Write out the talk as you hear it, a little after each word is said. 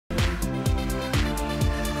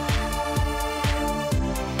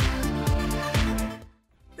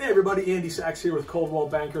everybody, Andy Sachs here with Coldwell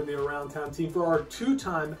Banker and the Around Town team for our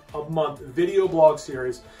 2-time-a-month video blog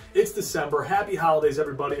series. It's December. Happy holidays,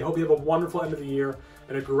 everybody. I hope you have a wonderful end of the year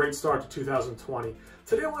and a great start to 2020.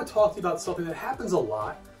 Today I want to talk to you about something that happens a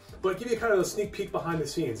lot, but give you kind of a sneak peek behind the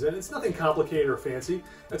scenes. And it's nothing complicated or fancy.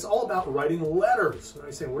 It's all about writing letters. And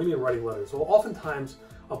I'm saying, what do you mean writing letters? Well, oftentimes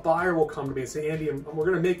a buyer will come to me and say, Andy, we're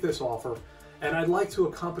going to make this offer, and I'd like to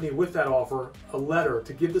accompany with that offer a letter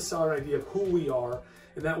to give the seller an idea of who we are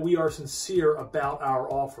and that we are sincere about our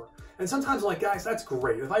offer. And sometimes I'm like, guys, that's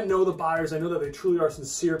great. If I know the buyers, I know that they truly are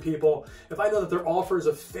sincere people. If I know that their offer is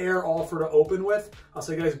a fair offer to open with, I'll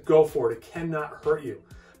say, guys, go for it. It cannot hurt you.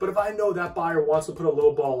 But if I know that buyer wants to put a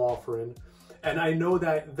low ball offer in, and I know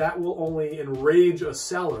that that will only enrage a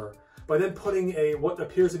seller, by then putting what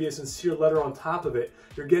appears to be a sincere letter on top of it,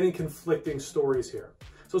 you're getting conflicting stories here.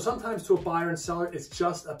 So sometimes to a buyer and seller, it's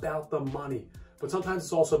just about the money, but sometimes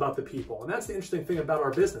it's also about the people. And that's the interesting thing about our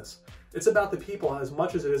business. It's about the people as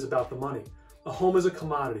much as it is about the money. A home is a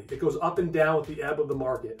commodity. It goes up and down with the ebb of the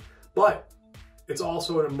market, but it's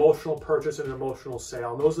also an emotional purchase and an emotional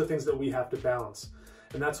sale. And those are the things that we have to balance.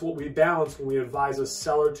 And that's what we balance when we advise a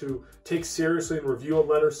seller to take seriously and review a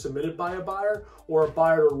letter submitted by a buyer, or a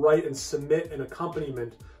buyer to write and submit an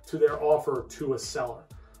accompaniment to their offer to a seller.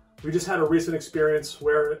 We just had a recent experience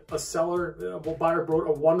where a buyer wrote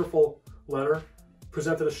a wonderful letter,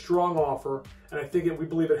 presented a strong offer, and I think we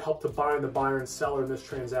believe it helped to bind the buyer and seller in this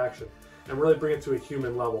transaction and really bring it to a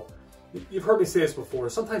human level. You've heard me say this before.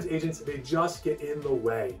 Sometimes agents, they just get in the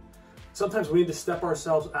way. Sometimes we need to step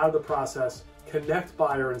ourselves out of the process, connect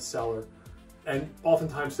buyer and seller, and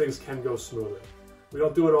oftentimes things can go smoothly. We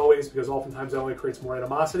don't do it always because oftentimes that only creates more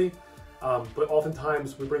animosity, but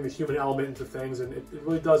oftentimes we bring the human element into things, and it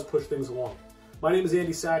really does push things along. My name is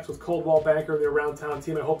Andy Sachs with Coldwell Banker and the Around Town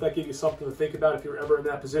team. I hope that gave you something to think about if you're ever in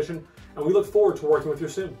that position, and we look forward to working with you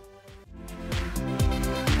soon.